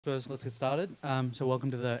First, let's get started. So welcome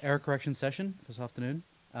to the error correction session this afternoon.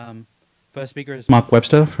 First speaker is Mark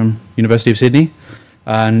Webster from University of Sydney.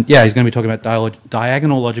 And yeah, he's going to be talking about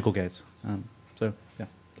diagonal logical gates. So yeah,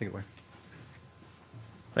 take it away.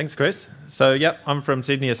 Thanks, Chris. So yep, I'm from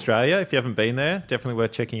Sydney, Australia. If you haven't been there, definitely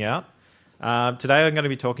worth checking out. Today I'm going to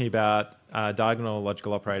be talking about diagonal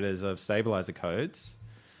logical operators of stabiliser codes.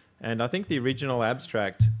 And I think the original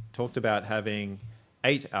abstract talked about having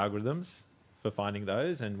 8 algorithms for finding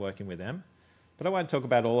those and working with them. But I won't talk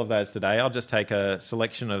about all of those today. I'll just take a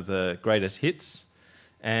selection of the greatest hits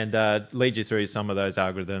and lead you through some of those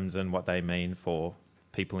algorithms and what they mean for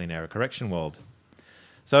people in error correction world.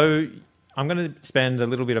 So I'm going to spend a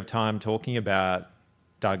little bit of time talking about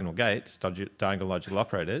diagonal gates, diagonal logical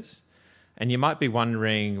operators. And you might be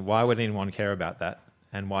wondering, why would anyone care about that?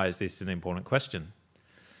 And why is this an important question?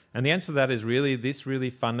 And the answer to that is this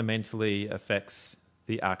really fundamentally affects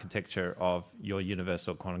the architecture of your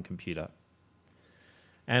universal quantum computer.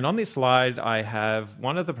 And on this slide, I have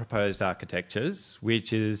one of the proposed architectures,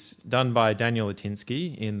 which is done by Daniel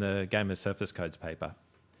Litinsky in the Game of Surface Codes paper.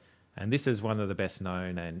 And this is one of the best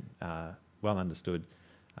known and well understood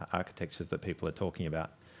architectures that people are talking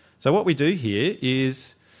about. So what we do here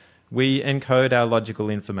is we encode our logical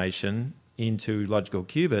information into logical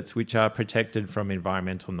qubits, which are protected from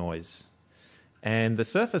environmental noise. And the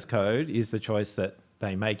surface code is the choice that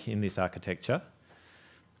they make in this architecture.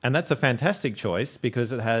 And that's a fantastic choice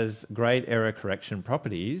because it has great error correction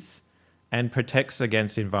properties and protects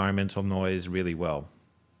against environmental noise really well.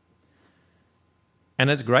 And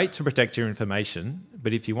it's great to protect your information,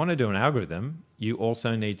 but if you want to do an algorithm, you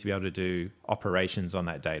also need to be able to do operations on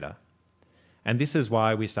that data. And this is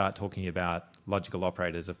why we start talking about logical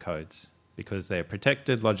operators of codes, because they're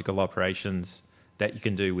protected logical operations that you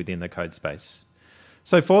can do within the code space.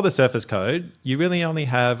 So for the surface code, you really only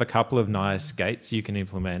have a couple of nice gates you can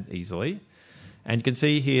implement easily. And you can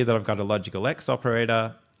see here that I've got a logical X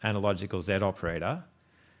operator and a logical Z operator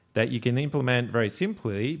that you can implement very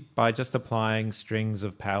simply by just applying strings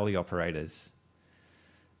of Pauli operators.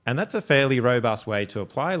 And that's a fairly robust way to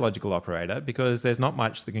apply a logical operator because there's not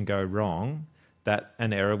much that can go wrong that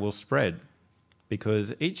an error will spread.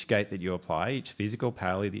 Because each gate that you apply, each physical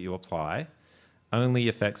Pauli that you apply, only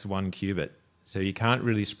affects one qubit. So you can't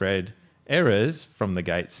really spread errors from the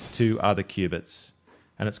gates to other qubits.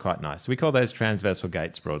 And it's quite nice. We call those transversal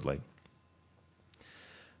gates broadly.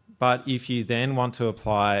 But if you then want to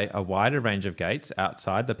apply a wider range of gates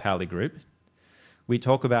outside the Pauli group, we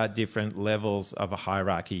talk about different levels of a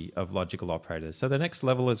hierarchy of logical operators. So the next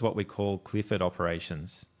level is what we call Clifford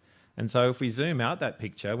operations. And so if we zoom out that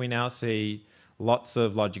picture, we now see lots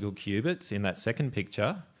of logical qubits in that second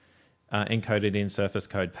picture encoded in surface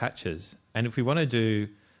code patches. And if we want to do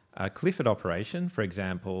a Clifford operation, for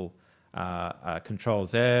example, a control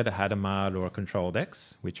Z, a Hadamard, or a controlled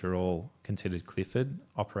X, which are all considered Clifford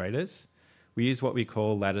operators, we use what we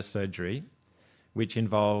call lattice surgery, which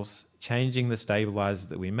involves changing the stabilizer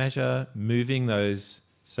that we measure, moving those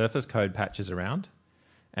surface code patches around,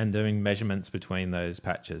 and doing measurements between those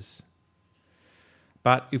patches.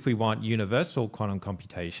 But if we want universal quantum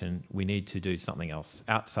computation, we need to do something else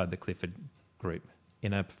outside the Clifford group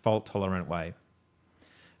in a fault-tolerant way.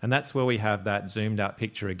 And that's where we have that zoomed out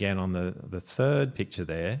picture again on the third picture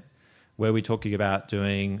there, where we're talking about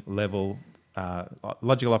doing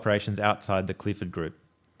logical operations outside the Clifford group.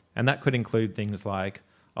 And that could include things like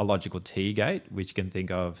a logical T gate, which you can think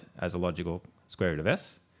of as a logical square root of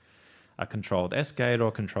S, a controlled S gate, or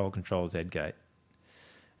a control Z gate.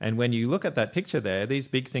 And when you look at that picture there, these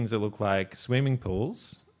big things that look like swimming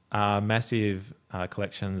pools are massive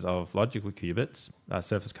collections of logical qubits,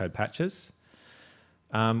 surface code patches,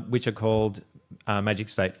 which are called magic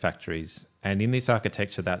state factories. And in this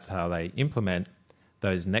architecture, that's how they implement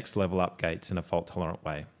those next level up gates in a fault-tolerant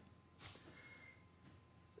way.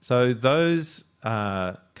 So those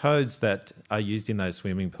codes that are used in those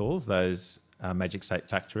swimming pools, those magic state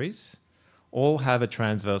factories, all have a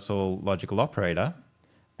transversal logical operator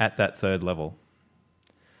at that third level.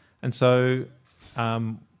 And so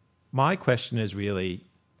my question is really,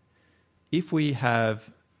 if we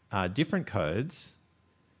have different codes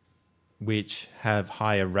which have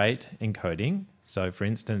higher rate encoding, so for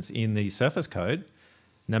instance, in the surface code,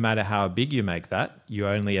 no matter how big you make that, you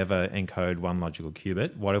only ever encode one logical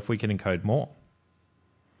qubit. What if we can encode more?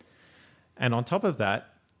 And on top of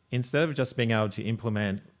that, instead of just being able to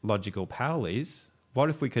implement logical Paulis, what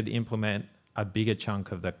if we could implement a bigger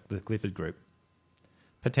chunk of the Clifford group?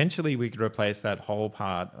 Potentially, we could replace that whole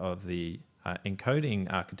part of the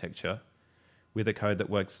encoding architecture with a code that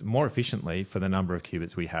works more efficiently for the number of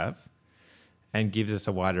qubits we have and gives us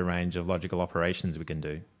a wider range of logical operations we can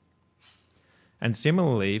do. And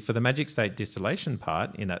similarly, for the magic state distillation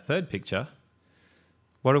part in that third picture,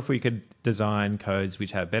 what if we could design codes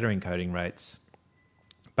which have better encoding rates,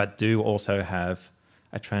 but do also have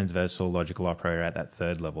a transversal logical operator at that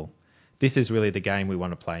third level? This is really the game we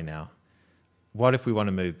want to play now. What if we want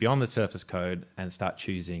to move beyond the surface code and start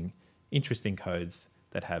choosing interesting codes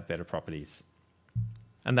that have better properties?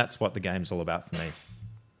 And that's what the game's all about for me.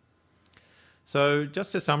 So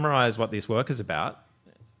just to summarize what this work is about,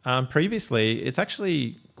 previously, it's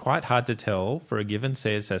actually quite hard to tell for a given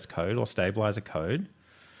CSS code or stabilizer code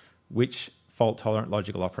which fault-tolerant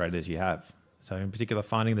logical operators you have. So in particular,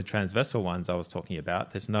 finding the transversal ones I was talking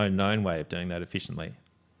about, there's no known way of doing that efficiently.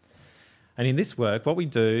 And in this work, what we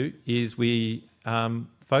do is we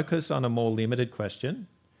focus on a more limited question.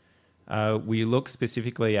 We look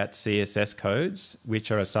specifically at CSS codes, which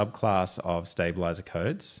are a subclass of stabilizer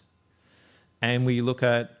codes. And we look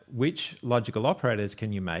at which logical operators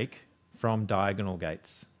can you make from diagonal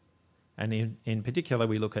gates. And in particular,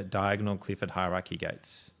 we look at diagonal Clifford hierarchy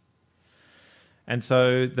gates. And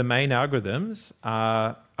so the main algorithms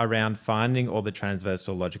are around finding all the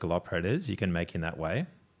transversal logical operators you can make in that way,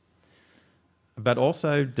 but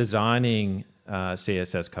also designing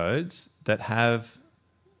CSS codes that have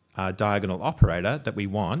a diagonal operator that we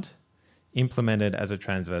want implemented as a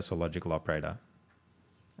transversal logical operator.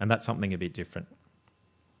 And that's something a bit different.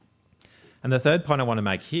 And the third point I want to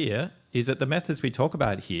make here is that the methods we talk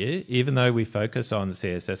about here, even though we focus on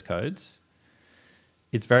CSS codes,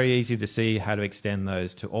 it's very easy to see how to extend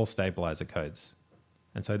those to all stabilizer codes.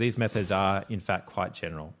 And so these methods are, in fact, quite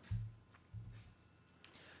general.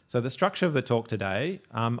 So the structure of the talk today,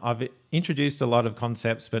 I've introduced a lot of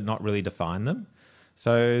concepts but not really defined them.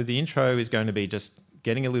 So the intro is going to be just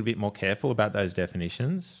getting a little bit more careful about those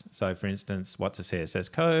definitions. So for instance, what's a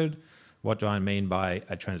CSS code? What do I mean by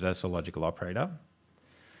a transversal logical operator?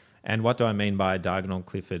 And what do I mean by a diagonal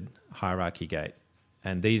Clifford hierarchy gate?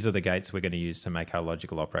 And these are the gates we're going to use to make our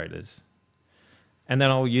logical operators. And then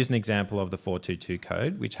I'll use an example of the 422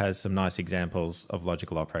 code, which has some nice examples of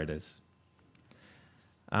logical operators.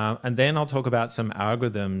 And then I'll talk about some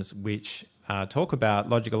algorithms which talk about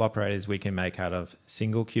logical operators we can make out of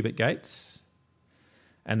single qubit gates.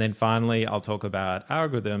 And then finally, I'll talk about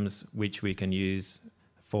algorithms which we can use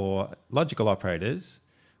for logical operators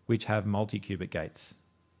which have multi-qubit gates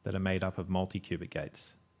that are made up of multi-qubit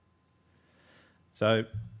gates. So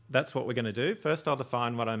that's what we're going to do. First, I'll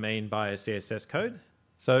define what I mean by a CSS code.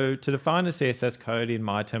 So to define a CSS code in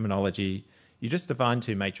my terminology, you just define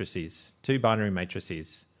two matrices, two binary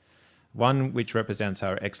matrices. One which represents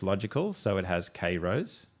our X logicals, so it has K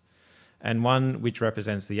rows, and one which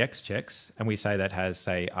represents the X checks, and we say that has,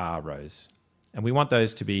 say, R rows. And we want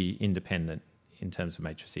those to be independent in terms of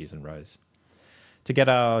matrices and rows. To get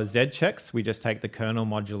our Z checks, we just take the kernel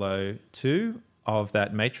modulo 2 of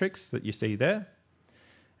that matrix that you see there.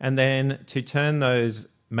 And then to turn those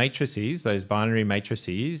matrices, those binary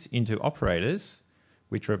matrices, into operators,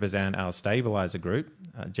 which represent our stabilizer group,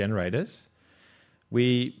 generators,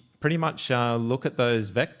 we pretty much look at those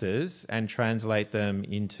vectors and translate them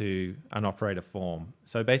into an operator form.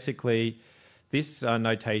 So basically, this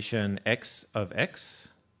notation X of X,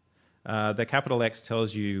 the capital X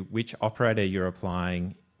tells you which operator you're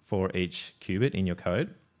applying for each qubit in your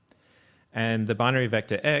code. And the binary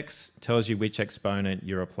vector X tells you which exponent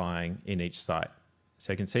you're applying in each site.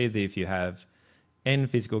 So you can see that if you have n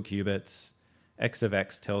physical qubits, X of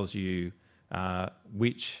X tells you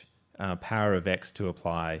which power of X to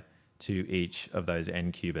apply to each of those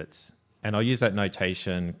n qubits. And I'll use that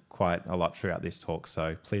notation quite a lot throughout this talk,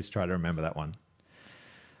 so please try to remember that one.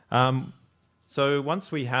 So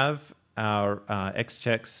once we have our X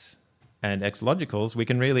checks and X logicals, we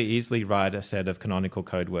can really easily write a set of canonical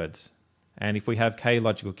code words. And if we have K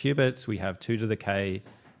logical qubits, we have 2 to the K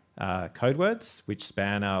code words, which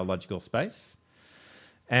span our logical space.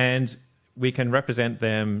 And we can represent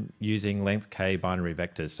them using length K binary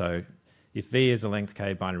vectors. So if V is a length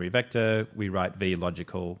K binary vector, we write V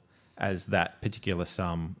logical as that particular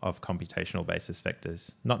sum of computational basis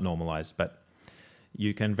vectors. Not normalized, but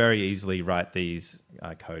you can very easily write these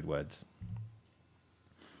code words.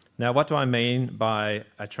 Now, what do I mean by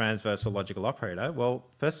a transversal logical operator? Well,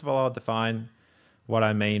 first of all, I'll define what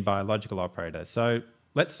I mean by a logical operator. So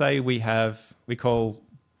let's say we call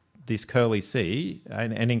this curly C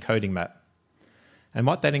an encoding map. And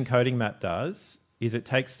what that encoding map does is it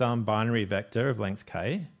takes some binary vector of length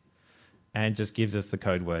K and just gives us the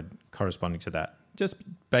code word corresponding to that, just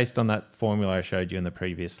based on that formula I showed you in the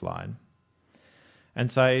previous slide.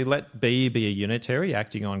 And say let B be a unitary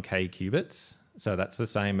acting on K qubits. So that's the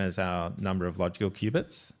same as our number of logical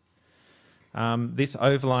qubits. This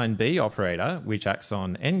overline B operator, which acts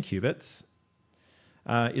on n qubits,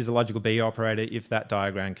 is a logical B operator if that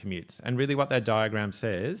diagram commutes. And really what that diagram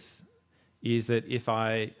says is that if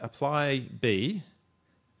I apply B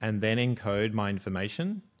and then encode my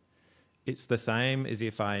information, it's the same as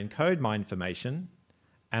if I encode my information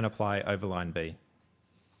and apply overline B.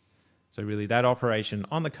 So really that operation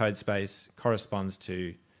on the code space corresponds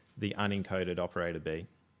to the unencoded operator B.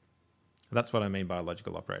 That's what I mean by a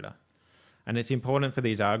logical operator. And it's important for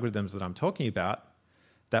these algorithms that I'm talking about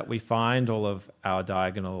that we find all of our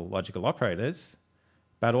diagonal logical operators,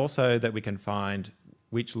 but also that we can find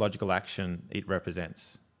which logical action it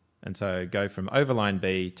represents. And so go from overline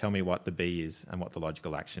B, tell me what the B is and what the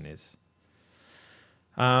logical action is.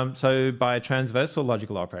 So by a transversal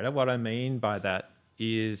logical operator, what I mean by that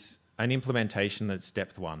is an implementation that's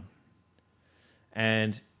depth 1.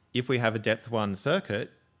 And if we have a depth 1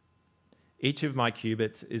 circuit, each of my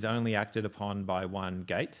qubits is only acted upon by one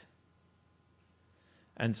gate.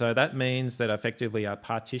 And so that means that effectively I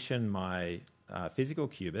partition my physical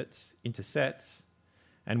qubits into sets,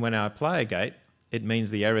 and when I apply a gate, it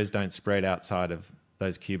means the errors don't spread outside of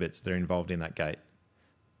those qubits that are involved in that gate.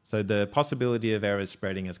 So the possibility of errors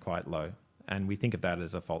spreading is quite low, and we think of that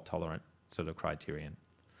as a fault-tolerant sort of criterion.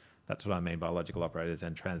 That's what I mean by logical operators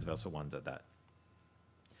and transversal ones at that.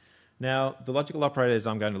 Now, the logical operators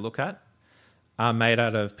I'm going to look at are made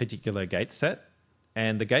out of particular gate set,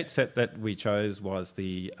 and the gate set that we chose was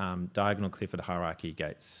the diagonal Clifford hierarchy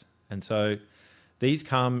gates. And so these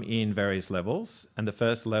come in various levels, and the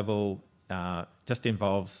first level just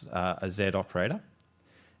involves a Z operator.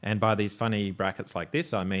 And by these funny brackets like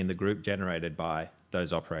this, I mean the group generated by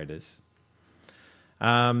those operators.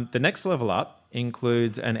 The next level up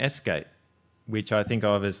includes an S gate, which I think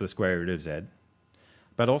of as the square root of Z,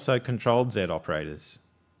 but also controlled Z operators.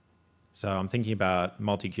 So I'm thinking about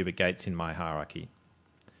multi-qubit gates in my hierarchy.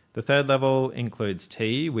 The third level includes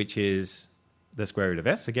T, which is the square root of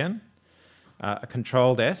S again, a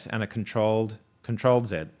controlled S and a controlled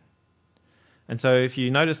Z. And so if you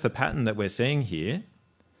notice the pattern that we're seeing here,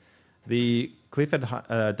 the Clifford,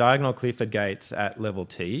 diagonal Clifford gates at level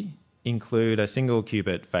T include a single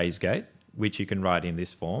qubit phase gate, which you can write in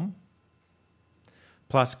this form,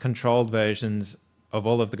 plus controlled versions of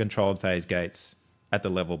all of the controlled phase gates at the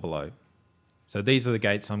level below. So these are the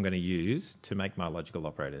gates I'm going to use to make my logical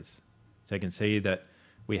operators. So you can see that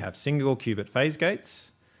we have single qubit phase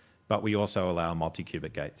gates, but we also allow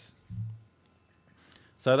multi-qubit gates.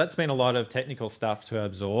 So that's been a lot of technical stuff to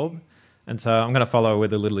absorb. And so I'm going to follow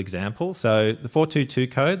with a little example. So the 422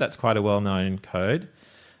 code, that's quite a well-known code.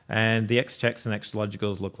 And the X checks and X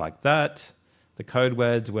logicals look like that. The code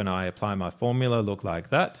words, when I apply my formula, look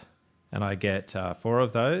like that. And I get 4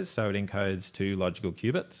 of those, so it encodes 2 logical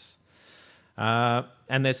qubits.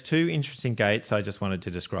 And there's 2 interesting gates I just wanted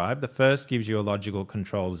to describe. The first gives you a logical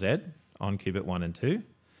control Z on qubit 1 and 2,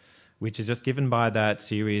 which is just given by that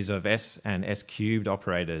series of S and S cubed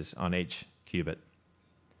operators on each qubit.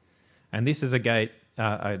 And this is a gate,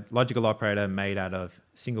 a logical operator made out of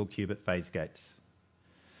single qubit phase gates.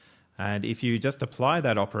 And if you just apply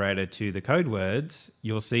that operator to the code words,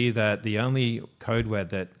 you'll see that the only code word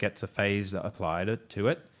that gets a phase applied to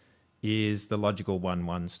it is the logical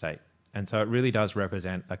 1-1 state. And so it really does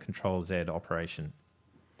represent a control Z operation.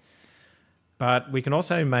 But we can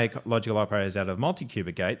also make logical operators out of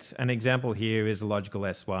multi-qubit gates. An example here is a logical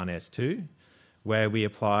S1, S2, where we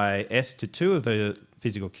apply S to 2 of the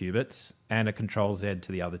physical qubits and a control Z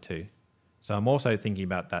to the other 2. So I'm also thinking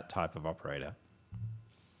about that type of operator.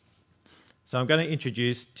 So I'm going to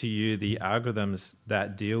introduce to you the algorithms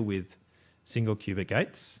that deal with single qubit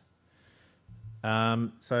gates.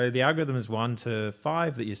 So the algorithms 1 to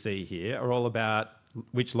 5 that you see here are all about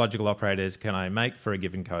which logical operators can I make for a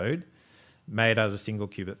given code made out of single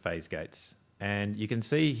qubit phase gates. And you can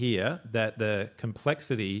see here that the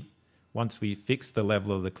complexity, once we fix the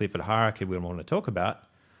level of the Clifford hierarchy we want to talk about,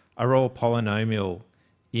 are all polynomial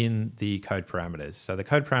in the code parameters. So the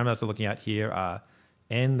code parameters we're looking at here are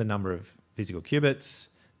n, the number of physical qubits,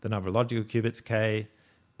 the number of logical qubits, k,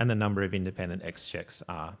 and the number of independent X checks,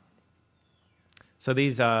 r. So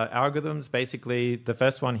these are algorithms. Basically, the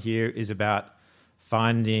first one here is about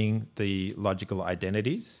finding the logical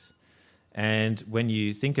identities. And when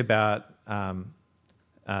you think about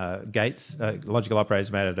gates, logical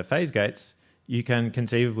operators made out of phase gates, you can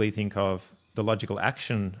conceivably think of the logical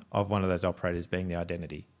action of one of those operators being the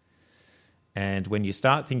identity. And when you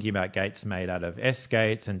start thinking about gates made out of S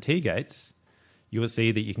gates and T gates, you will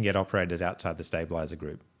see that you can get operators outside the stabilizer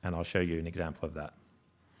group. And I'll show you an example of that.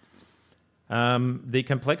 The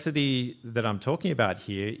complexity that I'm talking about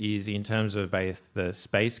here is in terms of both the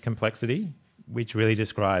space complexity which really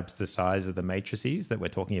describes the size of the matrices that we're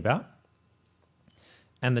talking about,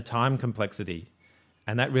 and the time complexity.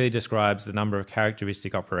 And that really describes the number of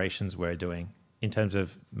characteristic operations we're doing in terms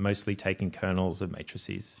of mostly taking kernels of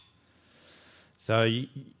matrices. So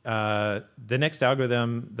the next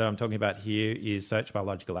algorithm that I'm talking about here is search by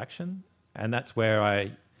logical action. And that's where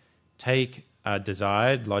I take a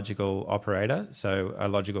desired logical operator, so a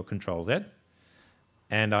logical control Z,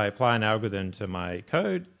 and I apply an algorithm to my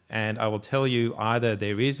code, and I will tell you either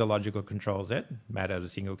there is a logical control Z made out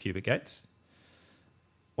of single qubit gates,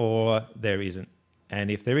 or there isn't. And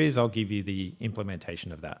if there is, I'll give you the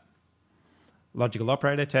implementation of that. Logical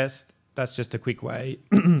operator test, that's just a quick way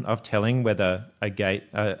of telling whether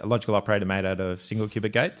a logical operator made out of single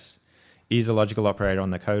qubit gates is a logical operator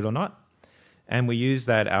on the code or not. And we use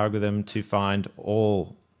that algorithm to find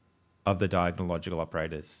all of the diagonal logical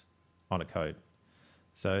operators on a code.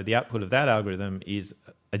 So the output of that algorithm is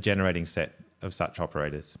a generating set of such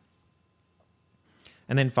operators.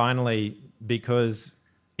 And then finally, because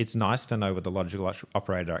it's nice to know what the logical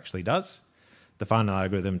operator actually does, the final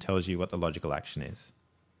algorithm tells you what the logical action is.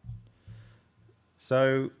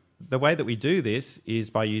 So the way that we do this is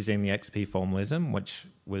by using the XP formalism, which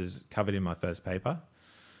was covered in my first paper.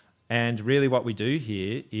 And really what we do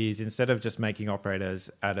here is, instead of just making operators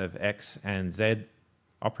out of X and Z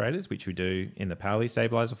operators, which we do in the Pauli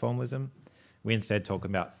stabilizer formalism, we instead talk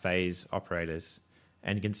about phase operators.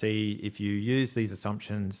 And you can see if you use these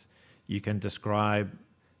assumptions, you can describe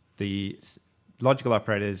the logical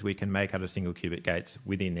operators we can make out of single qubit gates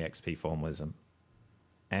within the XP formalism.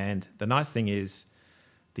 And the nice thing is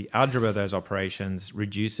the algebra of those operations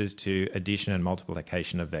reduces to addition and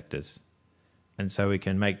multiplication of vectors. And so we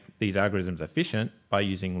can make these algorithms efficient by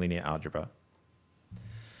using linear algebra.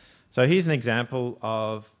 So here's an example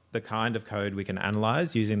of the kind of code we can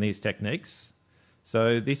analyze using these techniques.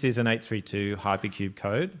 So this is an 832 hypercube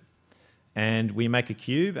code. And we make a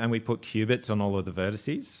cube and we put qubits on all of the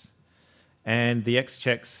vertices. And the X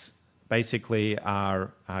checks basically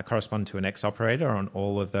correspond to an X operator on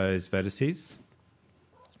all of those vertices.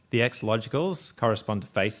 The X logicals correspond to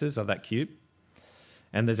faces of that cube.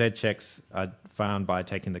 And the Z checks are found by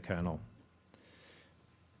taking the kernel.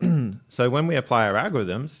 So when we apply our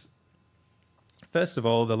algorithms, first of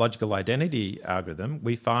all, the logical identity algorithm,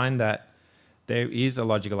 we find that there is a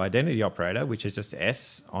logical identity operator, which is just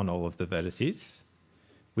S on all of the vertices,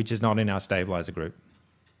 which is not in our stabilizer group.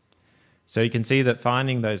 So you can see that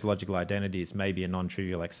finding those logical identities may be a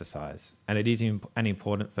non-trivial exercise, and it is an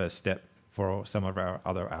important first step for some of our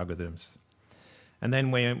other algorithms. And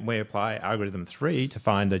then when we apply algorithm 3 to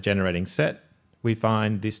find a generating set, we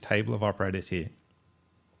find this table of operators here.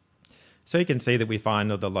 So you can see that we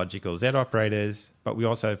find all the logical Z operators, but we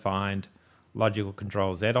also find logical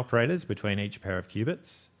control Z operators between each pair of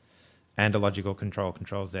qubits, and a logical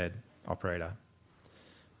control Z operator.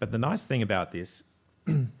 But the nice thing about this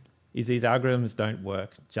is these algorithms don't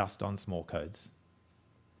work just on small codes.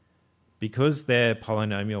 Because they're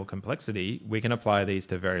polynomial complexity, we can apply these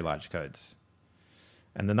to very large codes.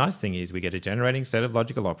 And the nice thing is we get a generating set of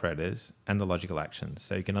logical operators and the logical actions,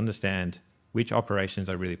 so you can understand which operations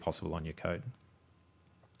are really possible on your code.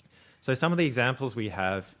 So some of the examples we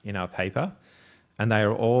have in our paper, and they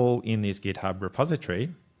are all in this GitHub repository,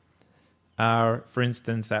 are, for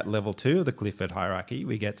instance, at level 2 of the Clifford hierarchy,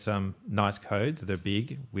 we get some nice codes that are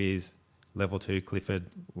big with level 2 Clifford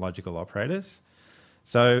logical operators.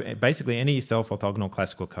 So basically any self-orthogonal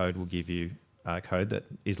classical code will give you a code that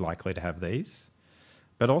is likely to have these.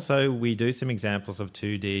 But also we do some examples of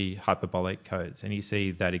 2D hyperbolic codes, and you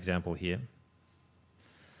see that example here.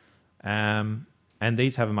 And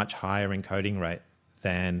these have a much higher encoding rate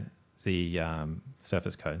than the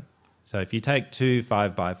surface code. So if you take two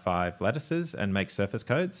 5x5 lattices and make surface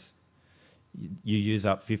codes, you use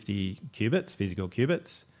up 50 qubits, physical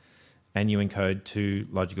qubits, and you encode 2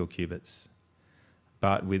 logical qubits.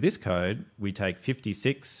 But with this code, we take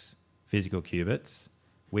 56 physical qubits,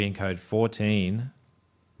 we encode 14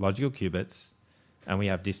 logical qubits, and we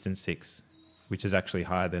have distance 6, which is actually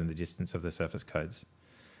higher than the distance of the surface codes.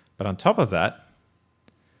 But on top of that,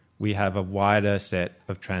 we have a wider set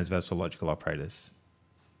of transversal logical operators.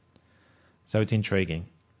 So it's intriguing.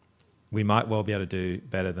 We might well be able to do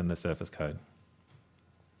better than the surface code.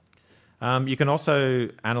 You can also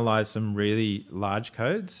analyze some really large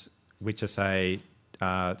codes, which are, say,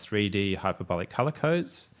 3D hyperbolic color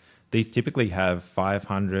codes. These typically have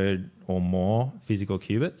 500 or more physical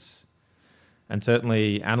qubits. And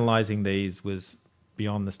certainly analyzing these was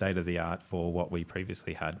beyond the state of the art for what we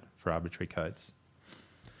previously had for arbitrary codes.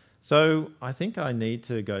 So I think I need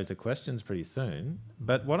to go to questions pretty soon.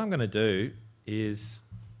 But what I'm going to do is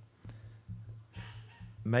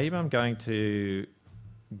maybe I'm going to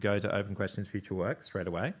go to open questions future work straight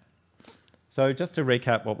away. So just to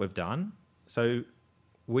recap what we've done. So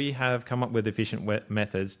we have come up with efficient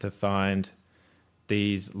methods to find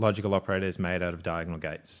these logical operators made out of diagonal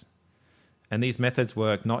gates. And these methods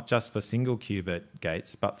work not just for single qubit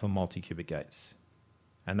gates, but for multi-qubit gates.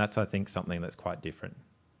 And that's, I think, something that's quite different.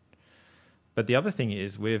 But the other thing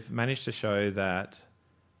is we've managed to show that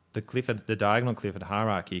the diagonal Clifford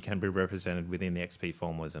hierarchy can be represented within the XP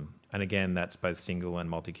formalism. And again, that's both single and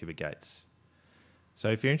multi-qubit gates. So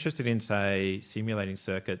if you're interested in, say, simulating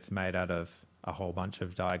circuits made out of a whole bunch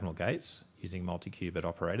of diagonal gates using multi-qubit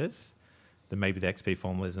operators, then maybe the XP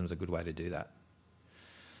formalism is a good way to do that.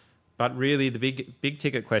 But really, the big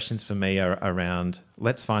ticket questions for me are around,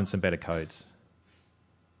 let's find some better codes.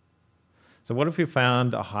 So what if we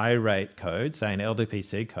found a high rate code, say an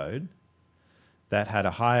LDPC code, that had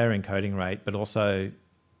a higher encoding rate, but also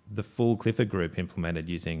the full Clifford group implemented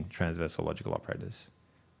using transversal logical operators?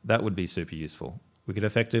 That would be super useful. We could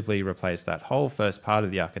effectively replace that whole first part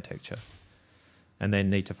of the architecture and then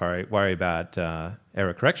need to worry about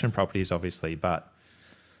error correction properties, obviously, but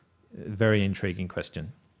very intriguing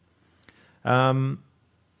question. Yeah,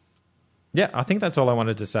 I think that's all I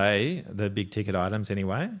wanted to say, the big ticket items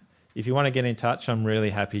anyway. If you want to get in touch, I'm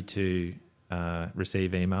really happy to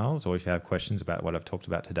receive emails or if you have questions about what I've talked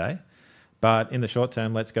about today. But in the short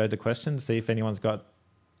term, let's go to questions, see if anyone's got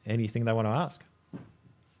anything they want to ask.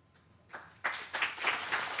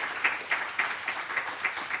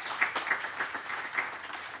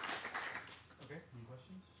 Okay, any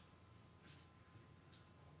questions?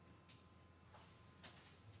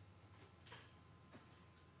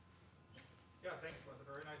 Yeah, thanks for the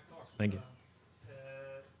very nice talk. Thank you.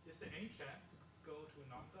 Is there any chance to go to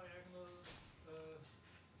non-diagonal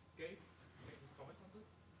gates? Can you comment on this?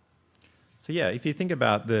 So yeah, if you think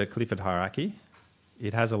about the Clifford hierarchy,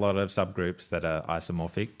 it has a lot of subgroups that are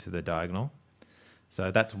isomorphic to the diagonal. So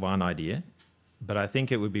that's one idea. But I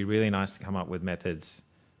think it would be really nice to come up with methods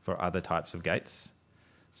for other types of gates.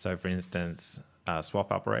 So for instance, a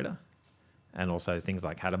swap operator and also things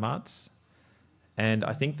like Hadamard's. And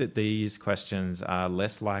I think that these questions are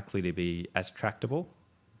less likely to be as tractable,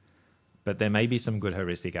 but there may be some good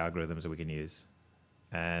heuristic algorithms that we can use.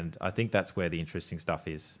 And I think that's where the interesting stuff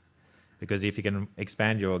is. Because if you can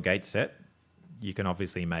expand your gate set, you can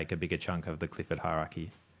obviously make a bigger chunk of the Clifford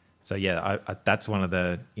hierarchy. So yeah, that's one of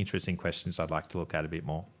the interesting questions I'd like to look at a bit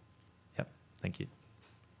more. Yep, thank you.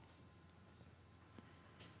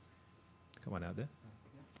 Got one out there.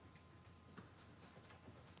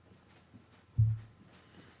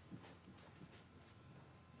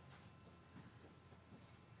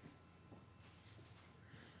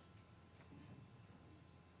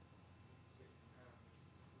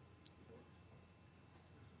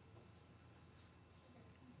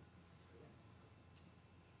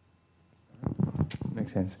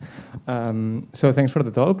 Makes sense. So thanks for the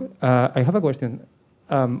talk. I have a question.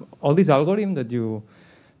 All this algorithm that you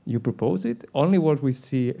propose, it only works with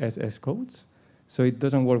CSS codes, so it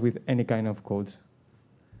doesn't work with any kind of codes.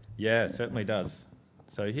 Yeah, it certainly does.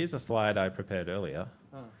 So here's a slide I prepared earlier.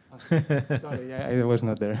 Sorry, yeah, I was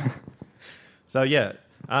not there. So yeah,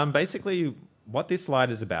 basically what this slide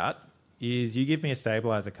is about is you give me a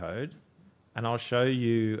stabilizer code and I'll show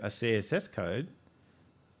you a CSS code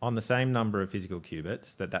on the same number of physical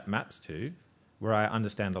qubits that maps to, where I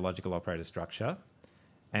understand the logical operator structure,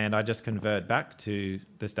 and I just convert back to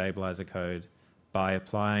the stabilizer code by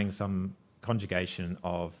applying some conjugation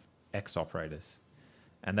of X operators.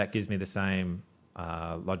 And that gives me the same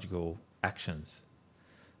logical actions.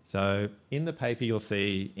 So in the paper, you'll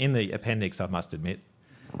see, in the appendix, I must admit,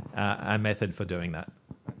 a method for doing that.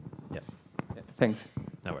 Yep. Yeah, thanks.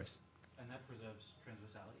 No worries. And that preserves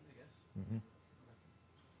transversality, I guess? Mm-hmm.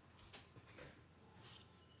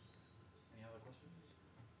 Any other questions?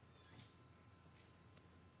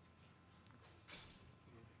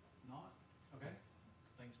 If not, okay.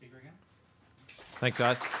 Thanks, speaker again. Thanks,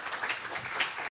 guys.